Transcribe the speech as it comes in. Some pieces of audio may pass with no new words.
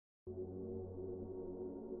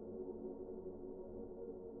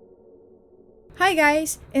Hi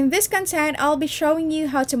guys! In this content, I'll be showing you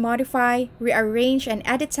how to modify, rearrange, and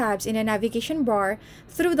edit tabs in the navigation bar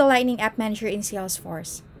through the Lightning App Manager in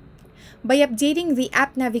Salesforce. By updating the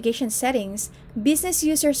app navigation settings, business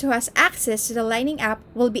users who has access to the Lightning app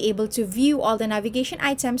will be able to view all the navigation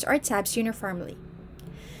items or tabs uniformly.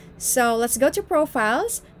 So let's go to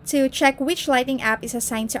Profiles to check which Lightning app is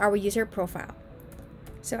assigned to our user profile.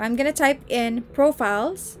 So I'm going to type in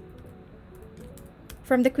Profiles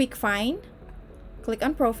from the Quick Find. Click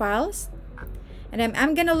on Profiles, and then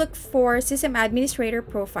I'm gonna look for System Administrator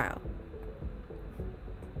Profile.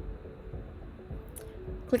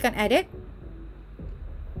 Click on Edit.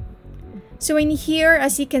 So in here,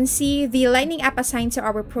 as you can see, the Lightning app assigned to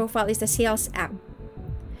our profile is the Sales app.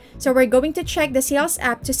 So we're going to check the Sales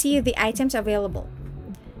app to see the items available.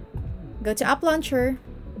 Go to App Launcher,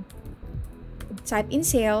 type in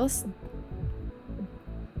Sales.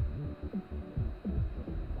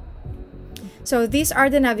 So these are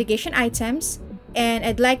the navigation items, and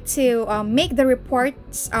I'd like to make the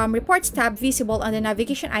reports tab visible on the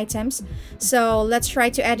navigation items. So let's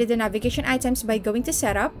try to edit the navigation items by going to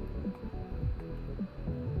Setup.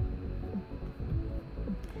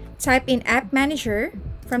 Type in App Manager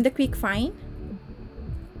from the Quick Find.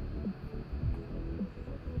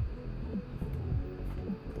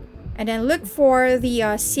 And then look for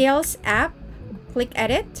the Sales app. Click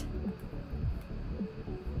Edit.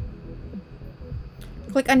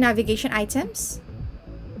 Click on Navigation Items.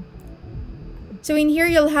 So in here,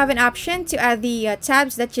 you'll have an option to add the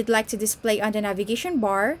tabs that you'd like to display on the navigation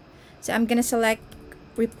bar. So I'm going to select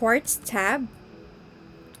Reports tab.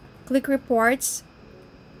 Click Reports,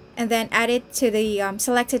 and then add it to the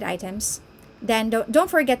selected items. Then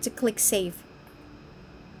don't forget to click Save.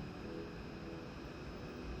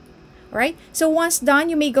 Alright, so once done,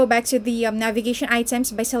 you may go back to the navigation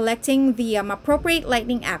items by selecting the appropriate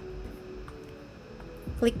Lightning app.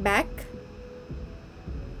 Click back,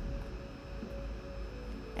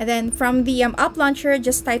 and then from the App Launcher,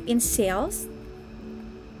 just type in Sales.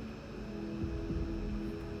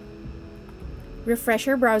 Refresh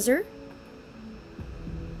your browser.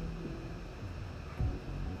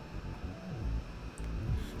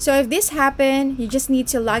 So if this happened, you just need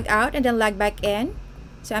to log out and then log back in.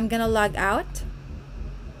 So I'm gonna log out,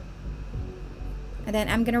 and then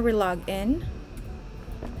I'm gonna relog in.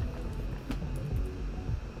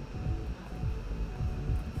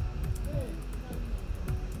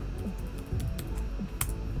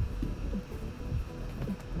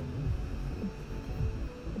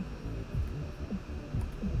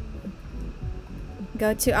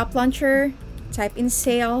 Go to App Launcher, type in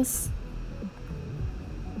Sales.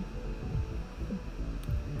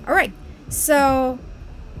 Alright, so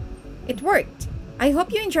it worked. I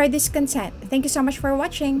hope you enjoyed this content. Thank you so much for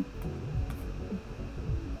watching.